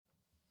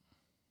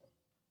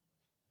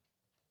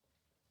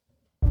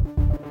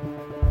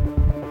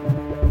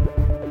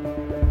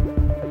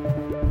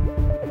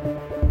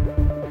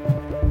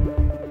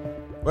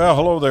Well,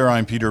 hello there.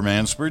 I'm Peter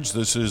Mansbridge.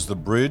 This is The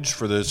Bridge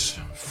for this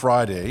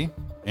Friday,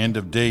 end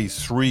of day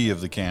 3 of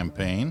the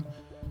campaign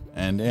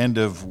and end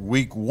of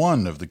week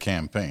 1 of the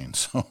campaign.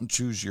 So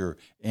choose your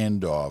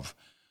end of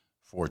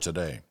for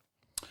today.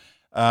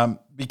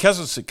 Because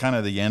it's kind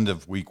of the end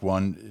of week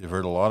 1, you've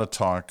heard a lot of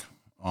talk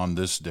on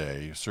this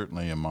day,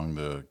 certainly among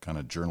the kind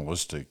of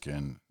journalistic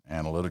and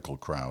analytical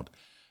crowd,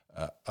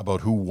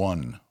 about who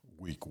won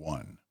week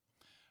 1.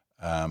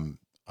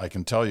 I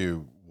can tell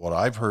you what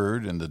I've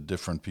heard and the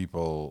different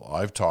people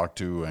I've talked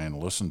to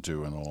and listened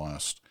to in the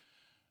last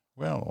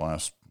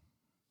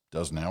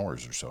dozen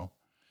hours or so.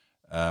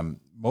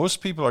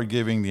 Most people are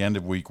giving the end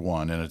of week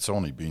 1, and it's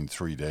only been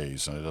 3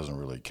 days, and it doesn't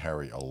really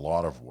carry a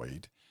lot of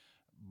weight,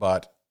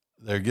 but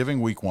they're giving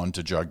week 1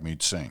 to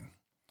Jagmeet Singh.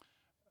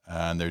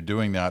 And they're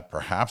doing that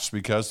perhaps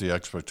because the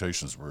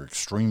expectations were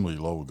extremely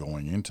low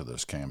going into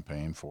this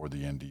campaign for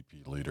the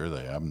NDP leader.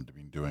 They haven't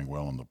been doing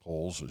well in the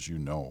polls, as you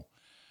know.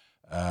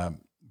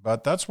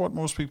 But that's what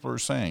most people are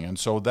saying. And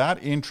so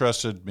that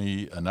interested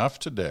me enough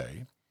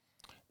today,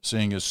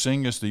 seeing as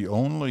Singh is the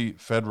only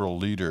federal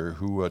leader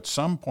who at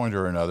some point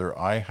or another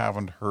I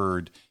haven't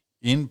heard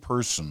in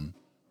person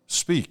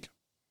speak.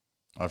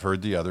 I've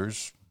heard the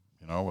others,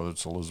 whether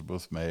it's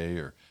Elizabeth May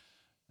or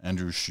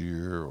Andrew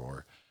Scheer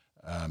or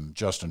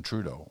Justin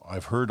Trudeau.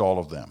 I've heard all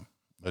of them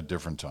at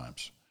different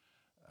times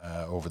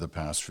over the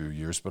past few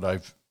years, but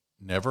I've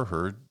never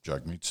heard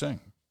Jagmeet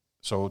Singh.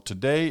 So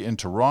today in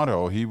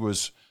Toronto, he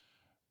was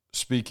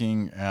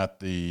speaking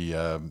at the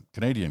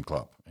Canadian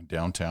Club in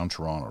downtown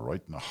Toronto,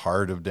 right in the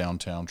heart of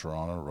downtown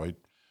Toronto, right,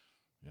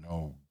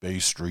 Bay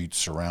Street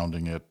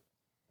surrounding it,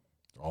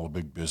 all the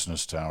big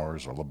business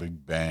towers, all the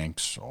big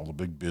banks, all the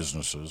big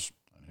businesses.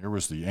 And here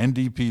was the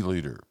NDP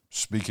leader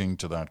speaking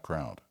to that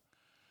crowd.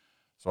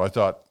 So I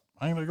thought,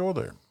 I'm going to go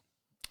there.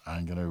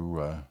 I'm going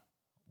to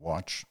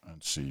watch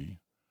and see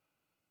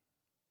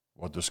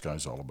what this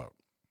guy's all about.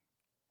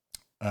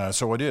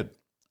 So I did.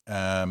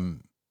 It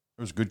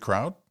was a good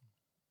crowd.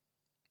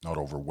 Not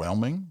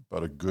overwhelming,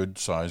 but a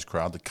good-sized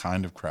crowd, the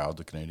kind of crowd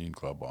the Canadian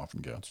Club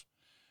often gets.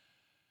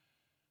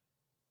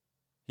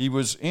 He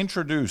was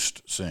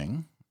introduced,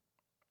 Singh,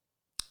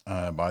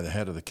 by the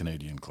head of the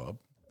Canadian Club.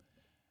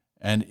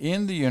 And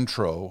in the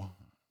intro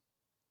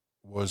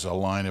was a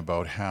line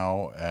about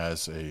how,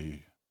 as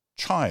a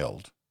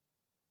child,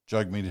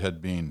 Jagmeet had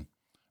been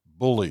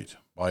bullied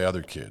by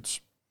other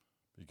kids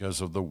because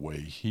of the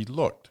way he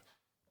looked.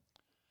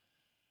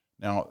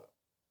 Now,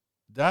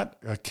 that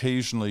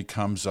occasionally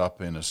comes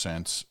up, in a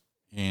sense,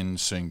 in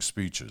Singh's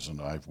speeches,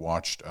 and I've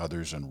watched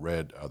others and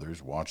read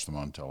others, watched them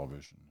on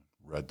television,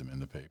 read them in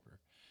the paper.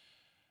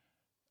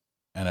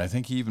 And I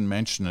think he even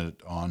mentioned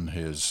it on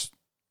his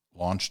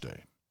launch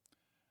day.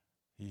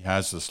 He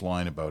has this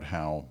line about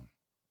how,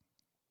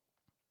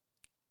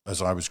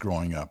 as I was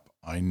growing up,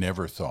 I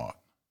never thought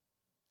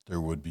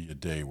there would be a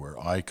day where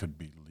I could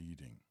be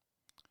leading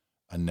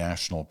a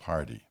national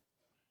party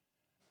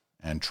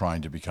and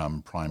trying to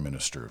become Prime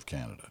Minister of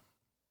Canada.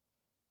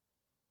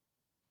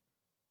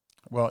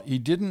 Well, he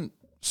didn't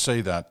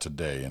say that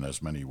today in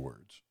as many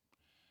words.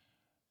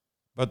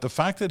 But the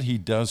fact that he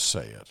does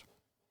say it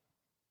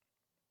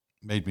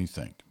made me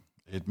think.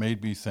 It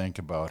made me think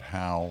about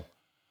how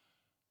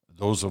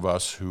those of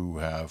us who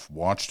have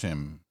watched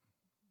him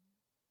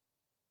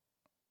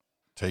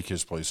take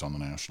his place on the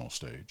national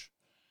stage,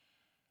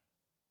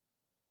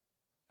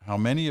 how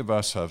many of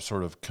us have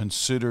sort of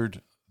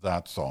considered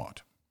that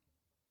thought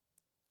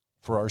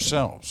for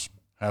ourselves.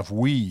 Have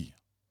we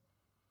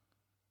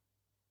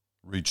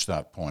reach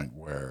that point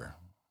where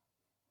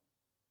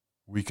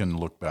we can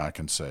look back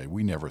and say,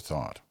 we never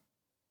thought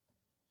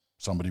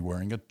somebody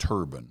wearing a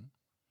turban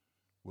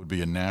would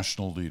be a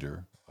national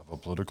leader of a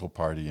political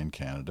party in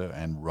Canada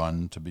and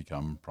run to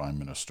become Prime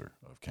Minister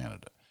of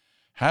Canada?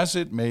 Has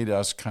it made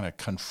us kind of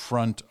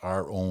confront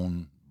our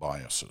own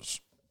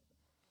biases?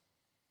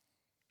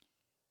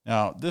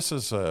 Now, this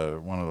is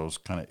one of those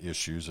kind of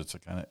issues. It's a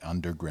kind of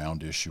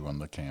underground issue on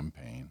the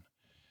campaign.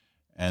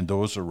 And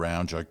those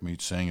around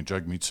Jagmeet Singh and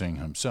Jagmeet Singh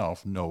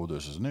himself know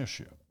this is an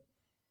issue.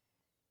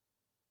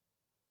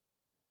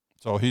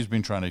 So he's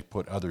been trying to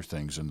put other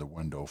things in the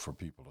window for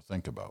people to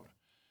think about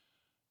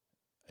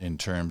in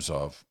terms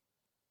of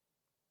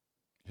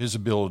his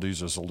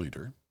abilities as a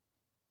leader,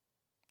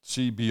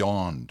 see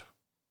beyond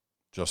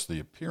just the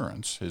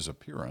appearance, his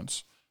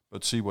appearance,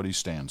 but see what he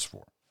stands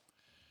for.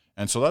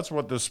 And so that's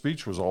what this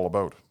speech was all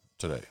about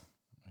today,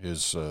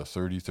 his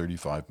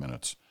 35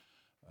 minutes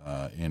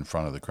in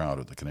front of the crowd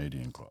at the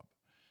Canadian Club.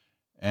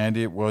 And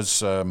it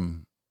was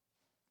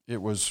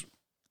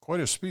quite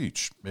a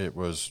speech. It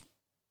was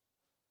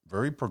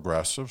very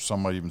progressive.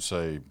 Some might even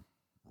say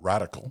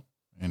radical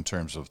in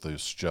terms of the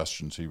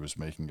suggestions he was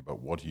making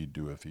about what he'd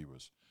do if he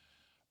was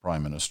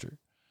Prime Minister.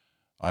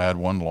 I had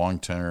one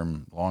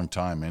long-time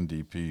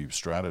NDP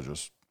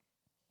strategist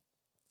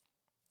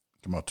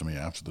come up to me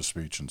after the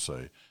speech and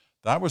say,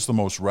 that was the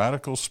most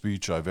radical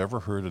speech I've ever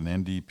heard an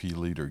NDP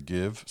leader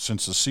give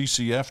since the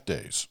CCF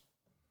days.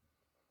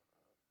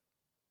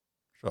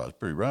 So that's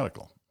pretty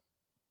radical.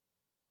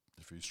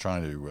 he's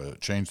trying to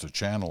change the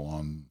channel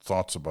on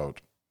thoughts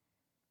about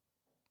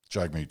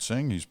Jagmeet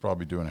Singh, he's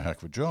probably doing a heck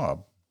of a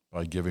job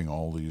by giving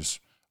all these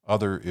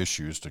other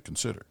issues to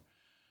consider.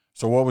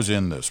 So what was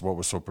in this? What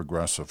was so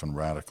progressive and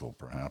radical,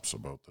 perhaps,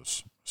 about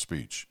this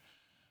speech?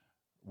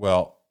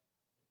 Well,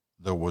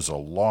 there was a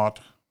lot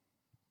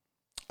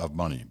of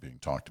money being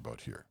talked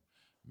about here.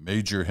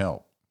 Major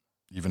help,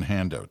 even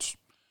handouts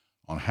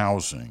on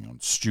housing, on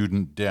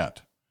student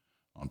debt,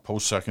 on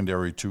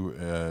post-secondary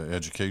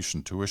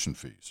education tuition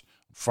fees,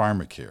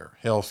 pharmacare,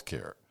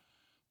 healthcare,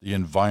 the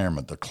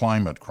environment, the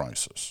climate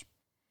crisis.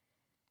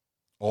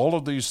 All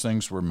of these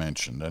things were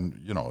mentioned, and,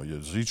 you know,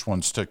 as each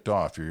one's ticked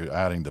off, you're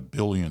adding the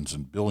billions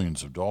and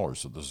billions of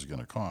dollars that this is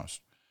going to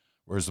cost.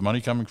 Where's the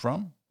money coming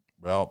from?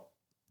 Well,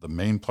 the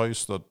main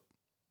place that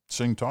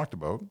Singh talked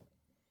about,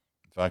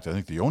 in fact, I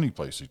think the only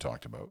place he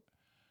talked about,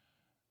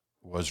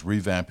 was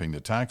revamping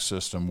the tax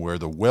system where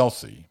the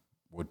wealthy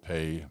would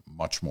pay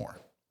much more.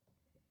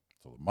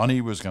 So the money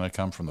was going to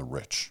come from the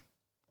rich.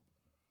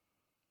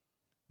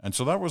 And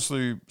so that was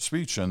the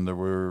speech, and there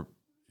were,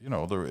 you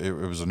know, it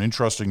was an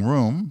interesting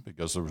room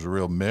because there was a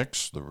real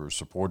mix. There were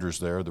supporters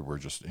there. There were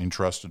just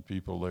interested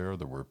people there.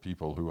 There were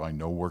people who I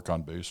know work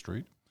on Bay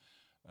Street.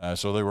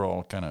 So they were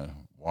all kind of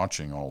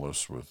watching all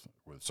this with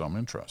some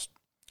interest.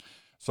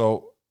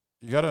 So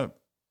you got to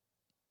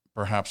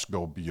perhaps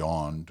go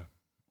beyond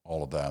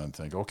all of that and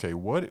think, okay,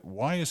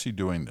 why is he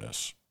doing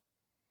this?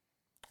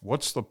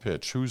 What's the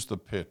pitch? Who's the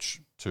pitch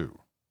to?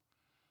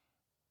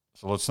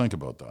 So let's think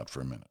about that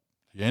for a minute.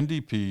 The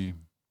NDP,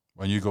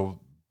 when you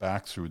go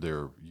back through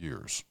their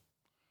years,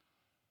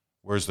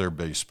 where's their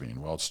base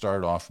been? Well, it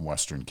started off in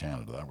Western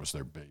Canada. That was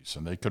their base.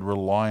 And they could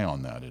rely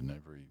on that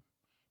in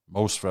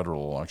most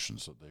federal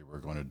elections, that they were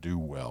going to do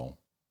well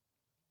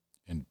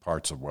in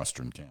parts of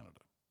Western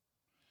Canada.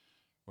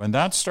 When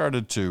that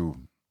started to,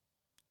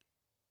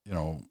 you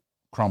know,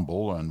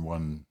 crumble, and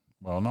when,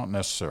 well, not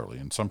necessarily,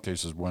 in some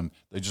cases when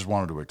they just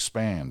wanted to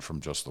expand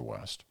from just the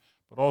West,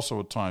 but also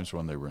at times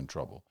when they were in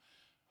trouble,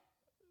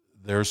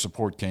 their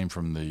support came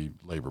from the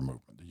labor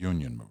movement, the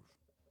union movement.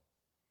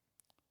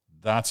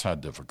 That's had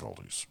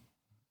difficulties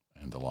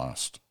in the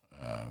last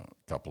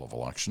couple of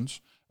elections,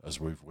 as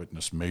we've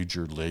witnessed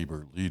major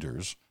labor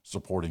leaders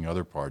supporting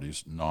other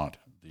parties, not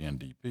the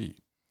NDP.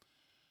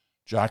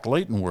 Jack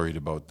Layton worried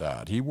about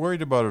that. He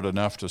worried about it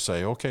enough to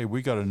say, okay,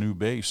 we got a new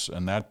base,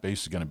 and that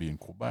base is going to be in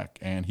Quebec.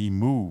 And he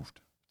moved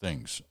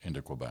things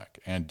into Quebec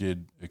and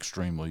did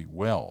extremely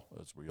well,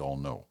 as we all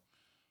know,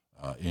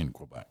 in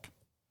Quebec.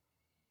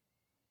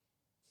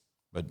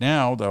 But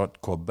now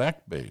that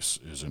Quebec base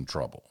is in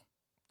trouble,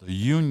 the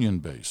Union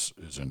base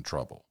is in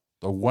trouble,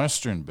 the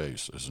Western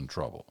base is in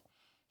trouble.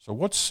 So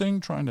what's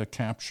Singh trying to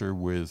capture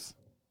with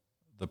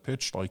the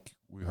pitch like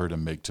we heard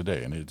him make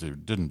today? And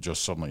it didn't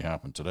just suddenly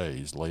happen today.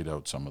 He's laid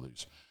out some of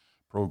these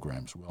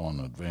programs well in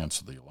advance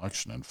of the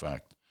election. In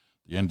fact,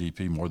 the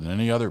NDP, more than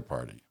any other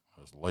party,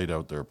 has laid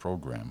out their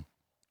program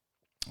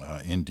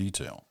in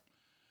detail.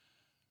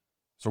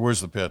 So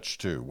where's the pitch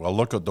to? Well,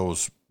 look at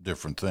those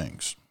different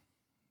things.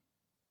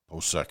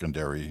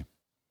 Post-secondary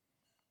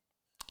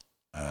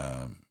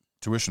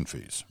tuition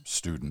fees,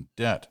 student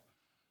debt,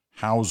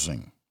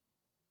 housing,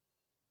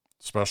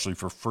 especially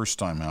for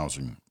first-time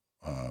housing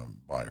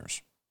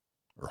buyers,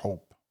 or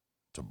hope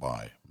to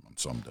buy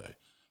someday,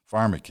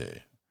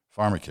 pharmacare,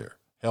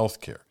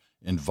 healthcare,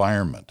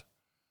 environment,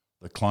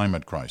 the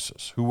climate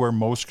crisis. Who are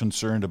most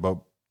concerned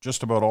about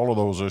just about all of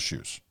those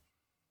issues?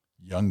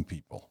 Young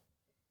people.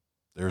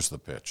 There's the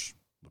pitch.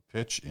 The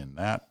pitch in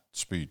that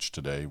speech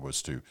today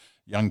was to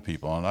young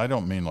people, and I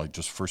don't mean like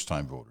just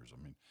first-time voters.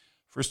 I mean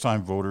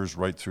first-time voters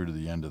right through to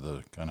the end of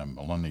the kind of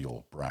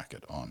millennial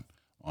bracket on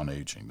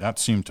aging. That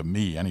seemed to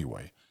me,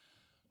 anyway,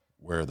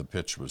 where the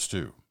pitch was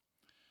to.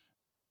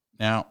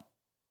 Now,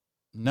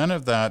 none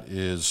of that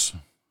is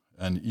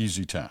an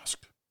easy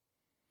task.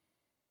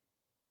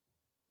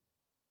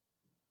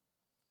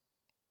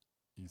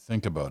 You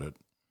think about it,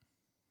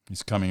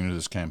 he's coming into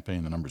this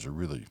campaign, the numbers are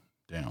really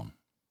down.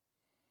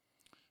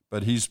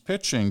 But he's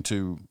pitching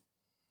to,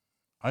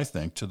 I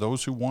think, to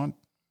those who want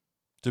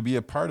to be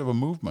a part of a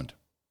movement,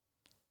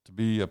 to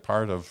be a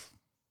part of,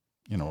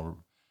 you know,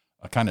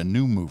 a kind of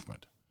new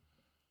movement.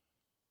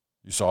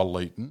 You saw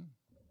Layton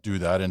do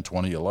that in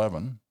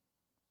 2011.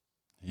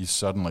 He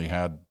suddenly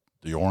had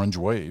the orange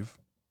wave,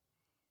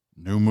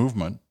 new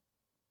movement.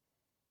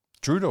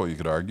 Trudeau, you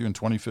could argue, in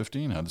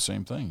 2015 had the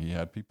same thing. He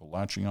had people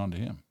latching onto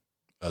him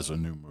as a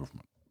new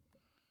movement.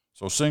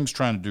 So Singh's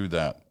trying to do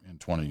that in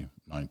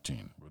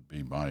 2019 would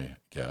be my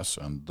guess,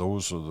 and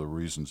those are the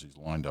reasons he's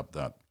lined up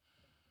that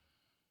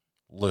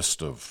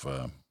list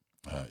of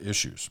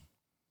issues.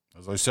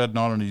 As I said,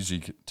 not an easy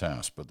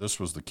task, but this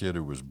was the kid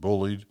who was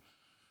bullied,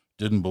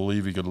 didn't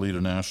believe he could lead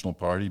a national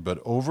party, but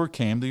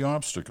overcame the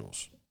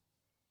obstacles.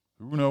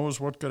 Who knows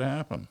what could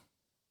happen?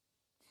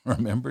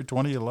 Remember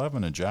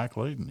 2011 and Jack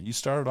Layton. He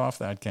started off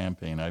that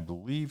campaign, I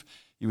believe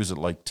he was at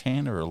like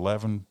 10 or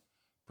 11%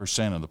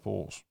 of the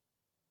polls.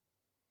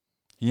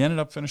 He ended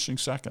up finishing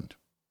second.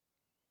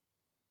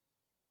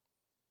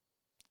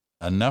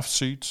 Enough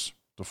seats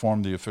to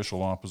form the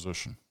official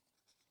opposition.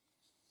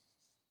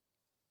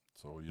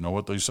 So you know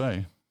what they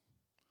say.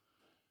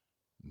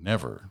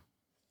 Never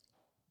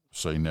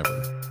say never.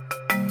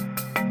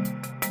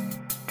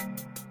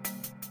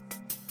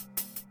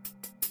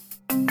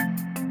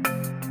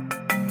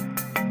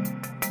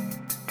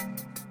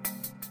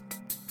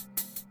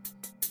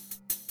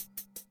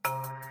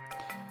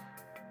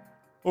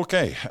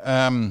 Okay,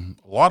 a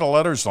lot of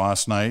letters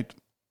last night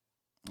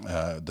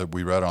that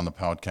we read on the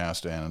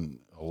podcast, and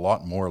a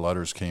lot more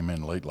letters came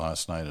in late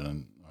last night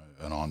and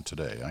on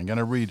today. I'm going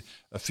to read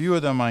a few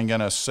of them. I'm going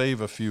to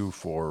save a few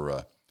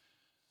for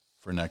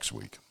next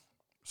week.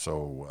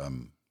 So,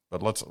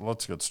 but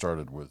let's get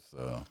started with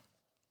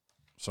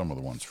some of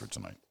the ones for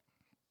tonight.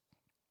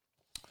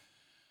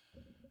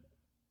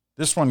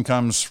 This one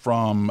comes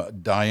from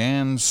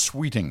Diane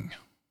Sweeting.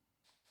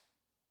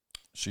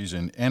 She's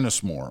in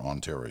Ennismore,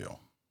 Ontario.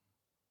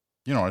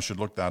 You know, I should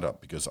look that up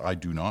because I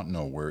do not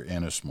know where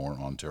Ennismore,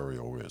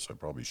 Ontario is. I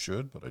probably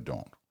should, but I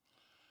don't.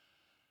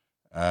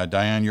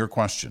 Diane, your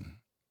question.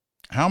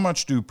 How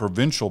much do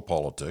provincial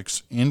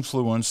politics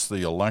influence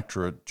the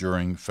electorate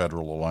during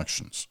federal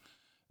elections?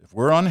 If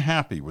we're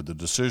unhappy with the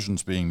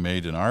decisions being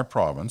made in our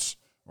province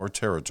or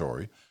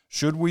territory,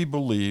 should we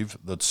believe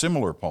that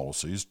similar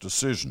policies,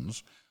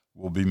 decisions,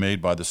 will be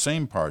made by the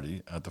same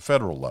party at the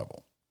federal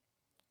level?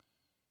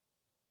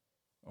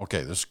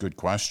 Okay, this is a good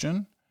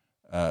question.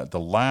 The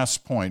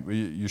last point,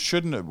 you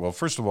shouldn't, well,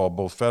 first of all,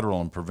 both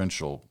federal and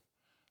provincial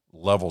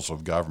levels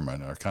of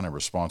government are kind of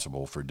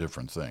responsible for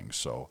different things.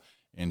 So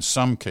in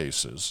some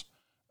cases,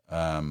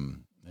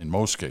 in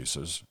most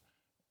cases,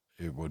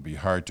 it would be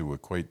hard to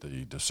equate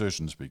the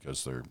decisions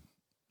because the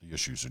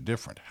issues are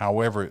different.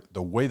 However,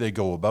 the way they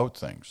go about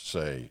things,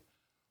 say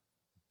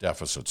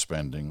deficit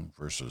spending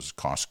versus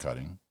cost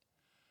cutting,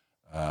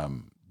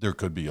 there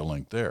could be a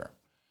link there.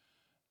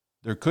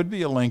 There could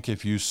be a link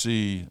if you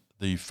see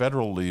the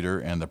federal leader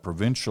and the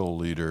provincial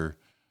leader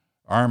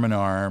arm in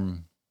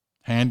arm,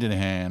 hand in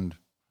hand,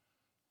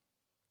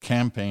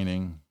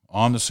 campaigning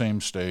on the same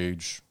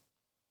stage,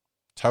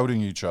 touting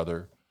each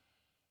other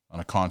on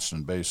a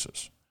constant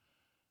basis.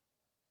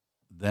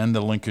 Then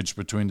the linkage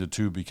between the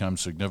two becomes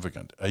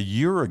significant. A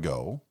year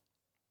ago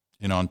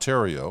in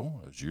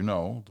Ontario, as you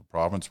know, the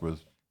province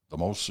with the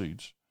most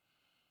seats,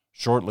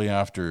 shortly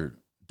after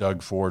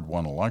Doug Ford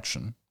won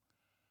election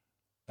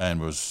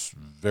and was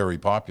very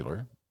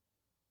popular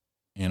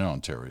in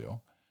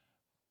Ontario,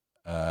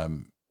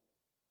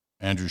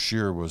 Andrew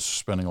Scheer was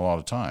spending a lot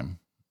of time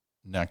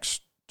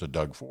next to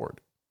Doug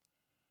Ford.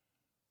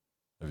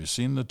 Have you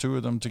seen the two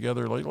of them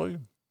together lately?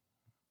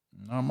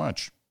 Not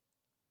much.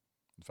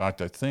 In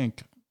fact, I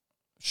think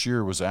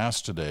Scheer was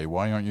asked today,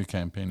 why aren't you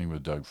campaigning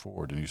with Doug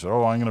Ford? And he said,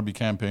 I'm going to be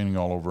campaigning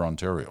all over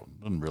Ontario.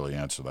 Didn't really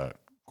answer that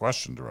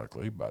question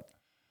directly, but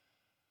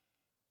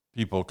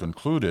people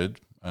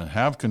concluded and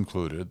have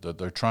concluded that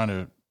they're trying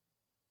to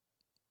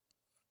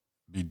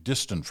be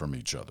distant from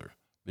each other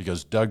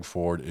because Doug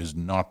Ford is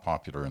not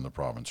popular in the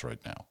province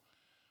right now.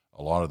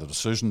 A lot of the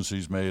decisions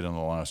he's made in the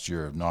last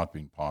year have not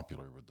been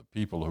popular with the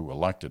people who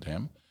elected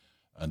him,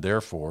 and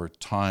therefore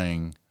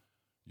tying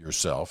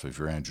yourself, if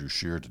you're Andrew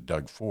Scheer, to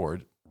Doug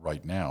Ford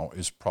right now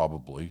is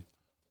probably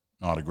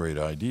not a great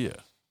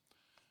idea.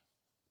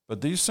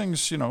 But these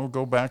things,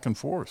 go back and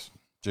forth.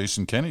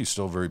 Jason Kenney's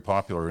still very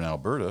popular in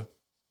Alberta.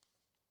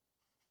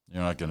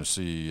 You're not going to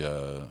see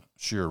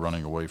Scheer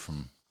running away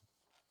from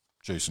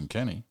Jason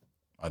Kenney,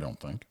 I don't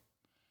think.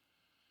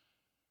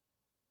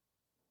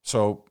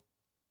 So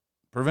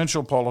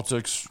provincial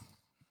politics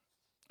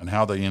and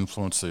how they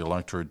influence the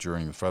electorate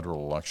during the federal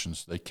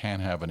elections, they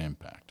can have an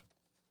impact.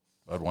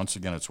 But once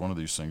again, it's one of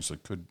these things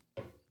that could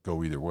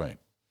go either way.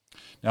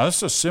 Now, this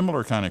is a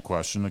similar kind of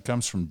question that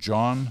comes from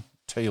John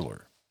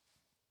Taylor.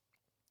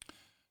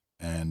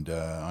 And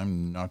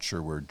I'm not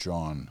sure where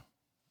John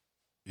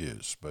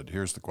is, but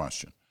here's the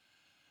question.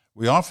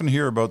 We often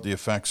hear about the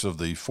effects of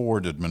the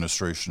Ford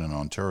administration in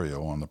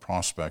Ontario on the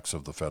prospects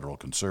of the federal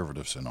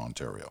Conservatives in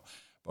Ontario.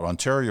 But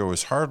Ontario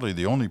is hardly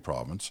the only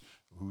province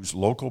whose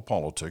local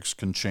politics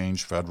can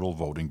change federal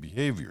voting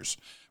behaviors.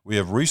 We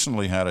have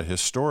recently had a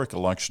historic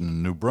election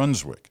in New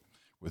Brunswick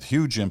with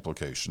huge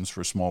implications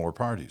for smaller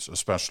parties,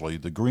 especially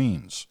the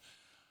Greens.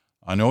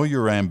 I know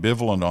you're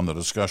ambivalent on the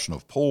discussion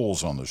of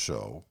polls on the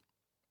show.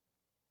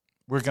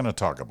 We're going to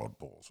talk about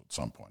polls at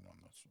some point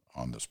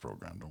on this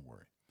program, don't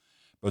worry.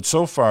 But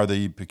so far,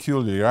 the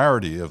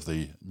peculiarity of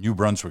the New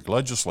Brunswick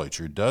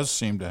legislature does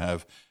seem to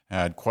have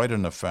had quite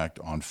an effect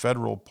on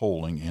federal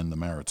polling in the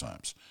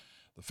Maritimes.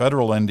 The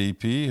federal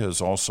NDP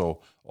has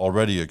also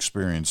already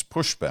experienced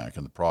pushback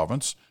in the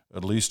province,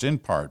 at least in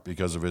part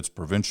because of its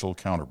provincial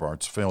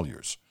counterparts'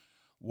 failures.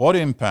 What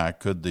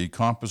impact could the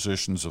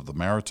compositions of the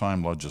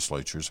maritime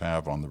legislatures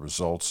have on the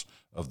results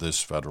of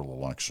this federal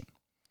election?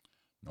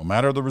 No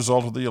matter the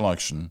result of the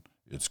election,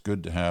 it's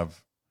good to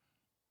have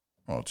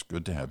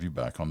you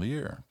back on the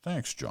air.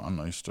 Thanks, John.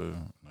 Nice to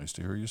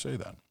hear you say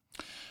that.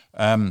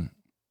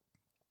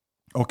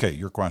 Okay,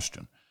 your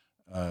question.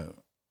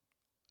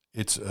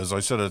 It's, as I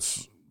said,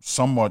 it's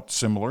somewhat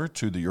similar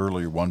to the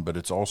earlier one, but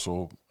it's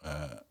also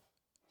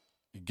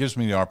it gives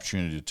me the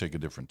opportunity to take a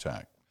different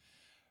tack.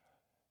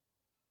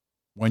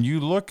 when you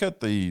look at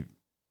the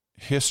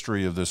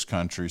history of this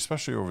country,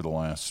 especially over the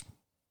last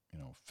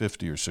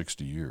 50 or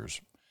 60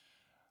 years,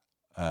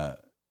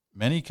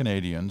 many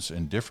Canadians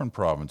in different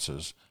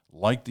provinces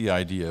like the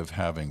idea of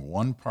having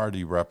one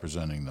party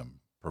representing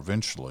them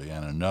provincially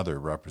and another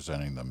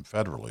representing them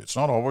federally. It's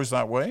not always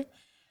that way,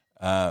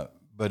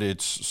 but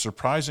it's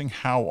surprising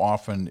how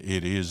often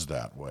it is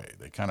that way.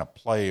 They kind of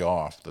play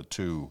off the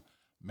two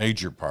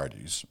major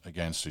parties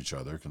against each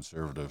other,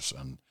 Conservatives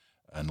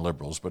and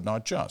Liberals, but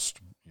not just.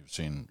 You've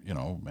seen,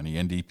 many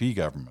NDP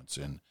governments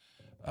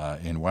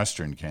in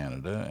Western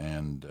Canada,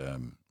 and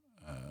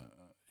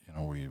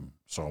we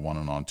saw one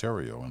in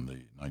Ontario in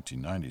the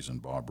 1990s in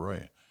Bob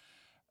Rae.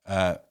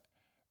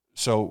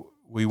 So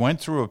we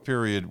went through a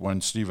period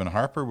when Stephen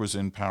Harper was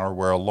in power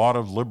where a lot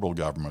of Liberal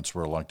governments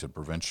were elected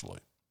provincially.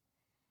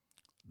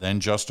 Then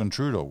Justin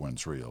Trudeau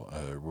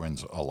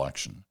wins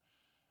election.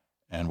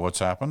 And what's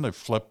happened?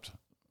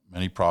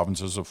 Many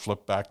provinces have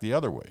flipped back the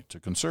other way to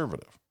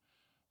Conservative.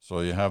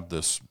 So you have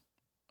this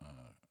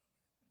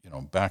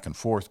back and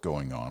forth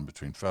going on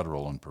between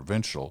federal and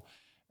provincial.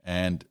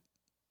 And,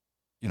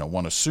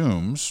 one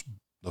assumes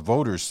the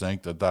voters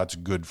think that that's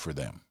good for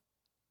them.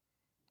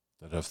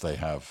 That if they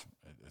have,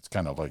 it's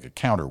kind of like a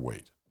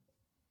counterweight.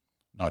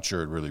 Not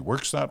sure it really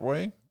works that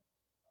way,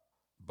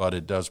 but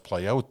it does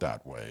play out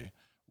that way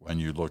when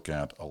you look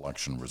at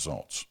election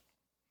results.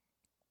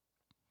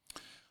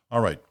 All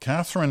right,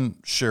 Catherine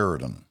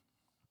Sheridan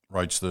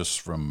writes this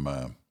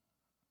from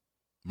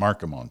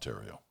Markham,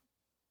 Ontario.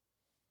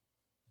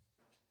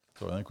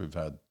 So I think we've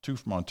had two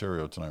from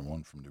Ontario tonight,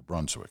 one from New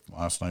Brunswick.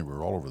 Last night we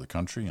were all over the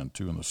country and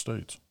two in the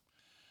States.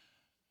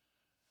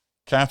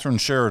 Catherine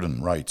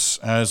Sheridan writes,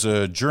 as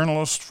a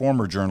journalist,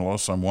 former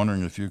journalist, I'm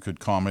wondering if you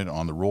could comment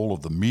on the role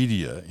of the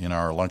media in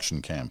our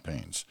election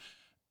campaigns.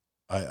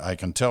 I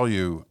can tell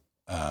you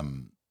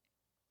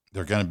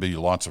there are going to be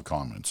lots of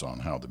comments on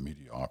how the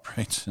media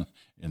operates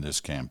in this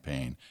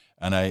campaign.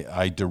 And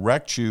I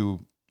direct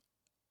you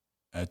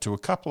to a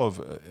couple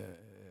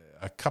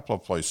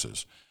of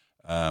places.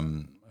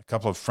 A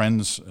couple of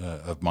friends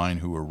of mine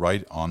who are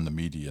right on the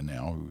media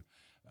now,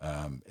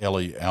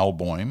 Ellie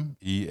Alboim,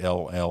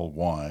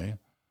 E-L-L-Y,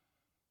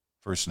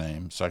 first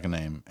name, second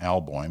name,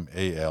 Alboim,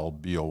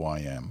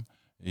 A-L-B-O-I-M.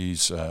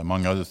 He's,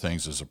 among other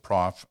things, is a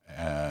prof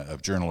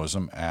of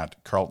journalism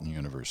at Carleton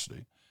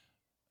University.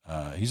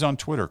 He's on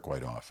Twitter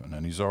quite often,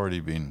 and he's already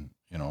been,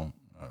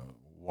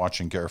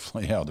 watching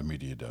carefully how the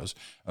media does.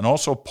 And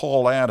also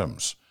Paul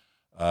Adams,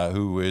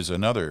 who is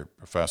another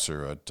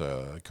professor at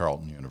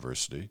Carleton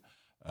University,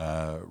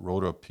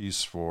 wrote a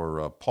piece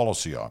for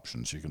Policy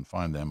Options. You can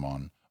find them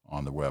on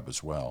the web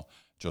as well,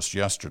 just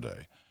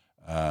yesterday,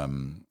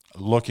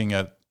 looking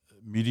at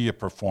media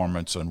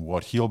performance and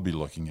what he'll be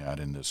looking at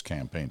in this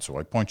campaign. So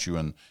I point you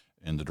in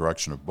the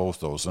direction of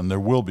both those, and there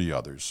will be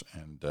others,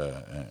 and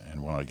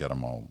when I get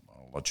them, I'll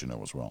let you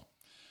know as well.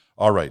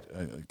 All right,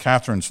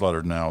 Catherine's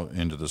letter now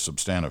into the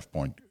substantive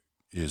point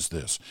is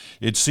this.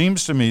 It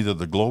seems to me that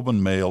the Globe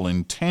and Mail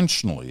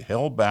intentionally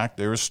held back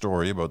their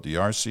story about the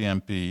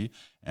RCMP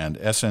and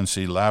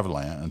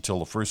SNC-Lavalin until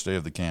the first day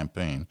of the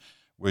campaign,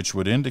 which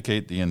would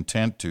indicate the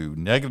intent to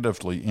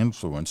negatively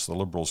influence the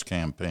Liberals'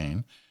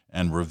 campaign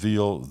and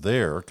reveal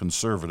their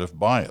conservative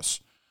bias.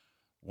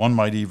 One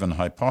might even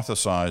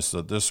hypothesize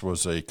that this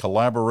was a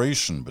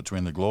collaboration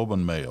between the Globe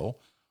and Mail,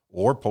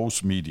 or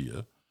Post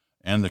Media,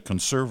 and the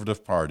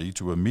Conservative Party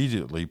to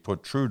immediately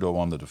put Trudeau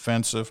on the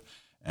defensive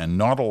and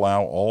not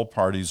allow all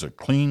parties a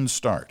clean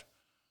start.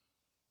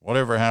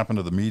 Whatever happened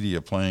to the media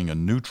playing a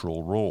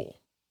neutral role?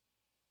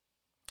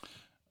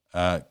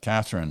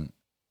 Catherine,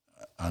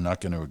 I'm not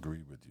going to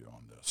agree with you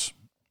on this.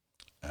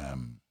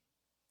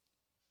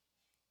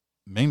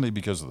 Mainly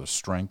because of the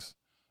strength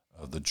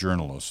of the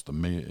journalist,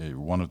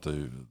 one of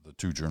the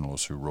two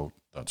journalists who wrote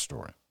that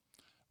story,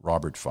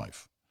 Robert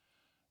Fife.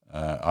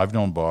 I've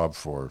known Bob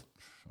for,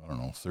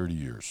 30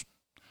 years.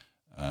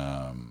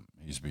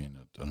 He's been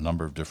at a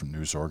number of different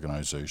news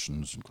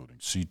organizations, including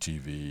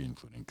CTV,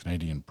 including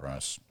Canadian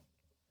Press.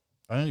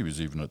 I think he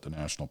was even at the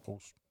National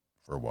Post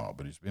for a while,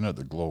 but he's been at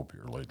the Globe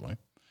here lately,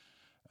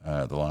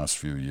 the last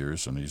few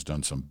years, and he's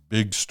done some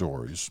big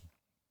stories,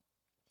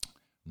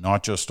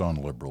 not just on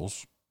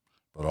Liberals,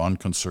 but on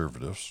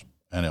Conservatives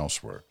and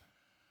elsewhere.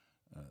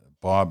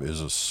 Bob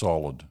is a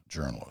solid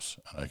journalist,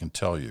 and I can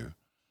tell you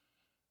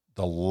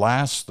the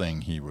last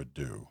thing he would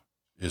do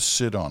is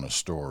sit on a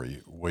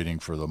story waiting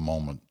for the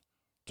moment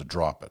to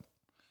drop it.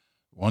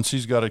 Once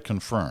he's got it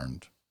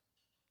confirmed,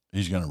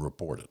 he's going to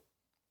report it.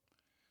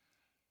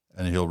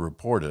 And he'll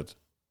report it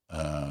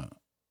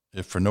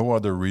if for no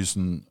other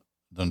reason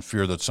than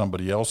fear that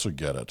somebody else will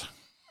get it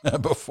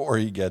before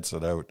he gets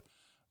it out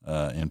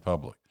in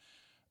public.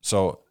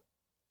 So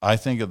I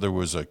think that there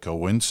was a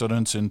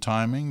coincidence in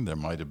timing. There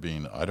might have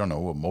been, a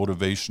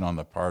motivation on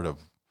the part of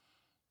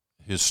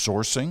his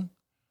sourcing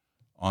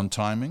on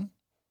timing.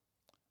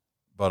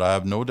 But I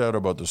have no doubt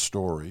about the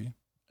story,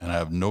 and I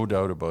have no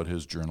doubt about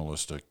his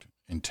journalistic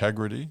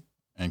integrity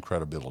and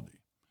credibility.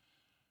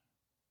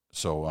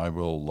 So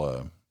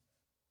I'll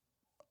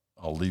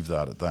leave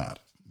that at that.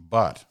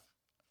 But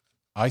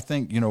I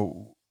think,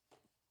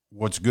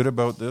 what's good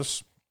about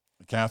this,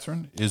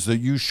 Catherine, is that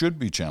you should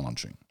be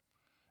challenging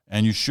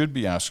and you should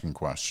be asking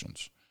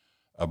questions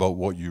about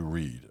what you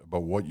read,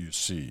 about what you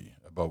see,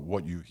 about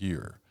what you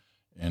hear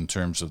in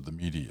terms of the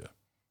media.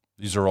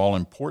 These are all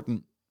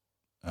important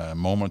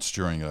moments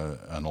during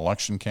an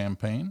election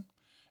campaign,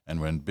 and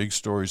when big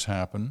stories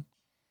happen,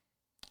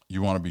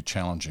 you want to be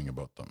challenging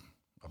about them,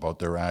 about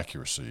their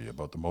accuracy,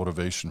 about the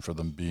motivation for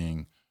them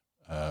being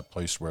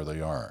placed where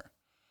they are.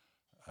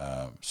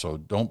 So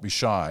don't be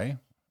shy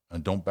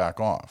and don't back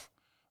off.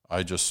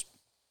 I just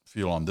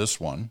feel on this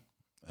one,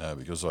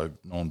 because I've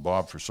known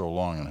Bob for so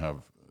long and have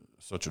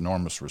such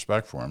enormous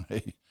respect for him.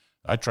 Hey,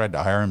 I tried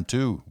to hire him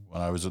too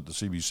when I was at the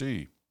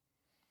CBC.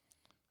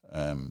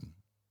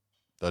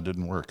 That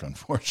didn't work,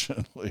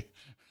 unfortunately.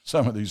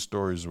 Some of these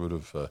stories would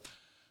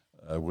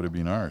have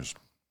been ours.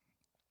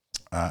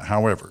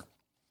 However,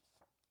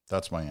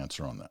 that's my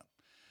answer on that.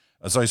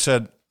 As I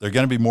said, there are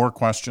going to be more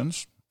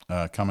questions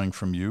coming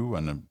from you,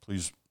 and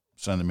please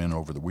send them in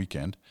over the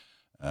weekend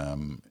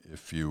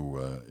if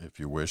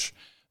you wish.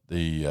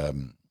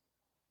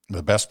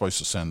 The best place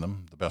to send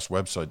them, the best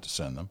website to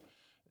send them,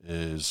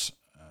 is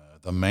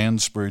the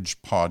Mansbridge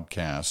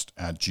Podcast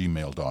at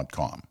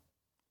gmail.com.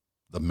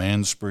 The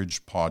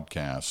Mansbridge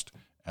Podcast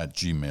at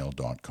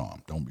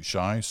gmail.com. Don't be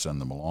shy.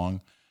 Send them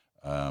along.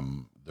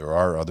 There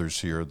are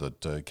others here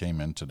that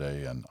came in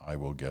today, and I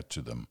will get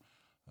to them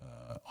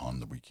on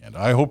the weekend.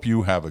 I hope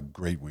you have a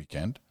great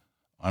weekend.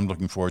 I'm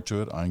looking forward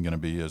to it. I'm going to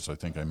be, as I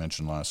think I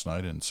mentioned last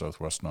night, in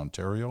southwestern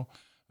Ontario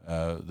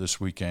this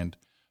weekend,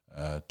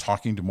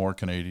 talking to more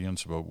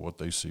Canadians about what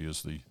they see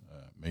as the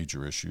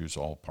major issues,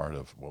 all part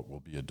of what will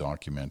be a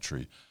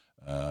documentary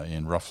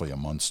in roughly a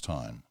month's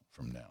time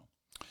from now.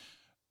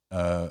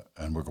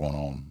 And we're going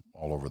on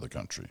all over the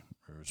country.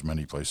 There's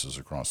many places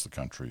across the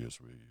country as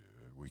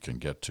we can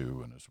get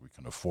to and as we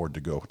can afford to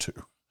go to.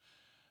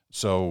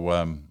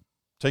 So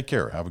take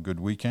care. Have a good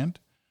weekend.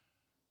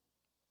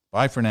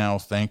 Bye for now.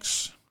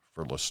 Thanks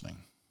for listening.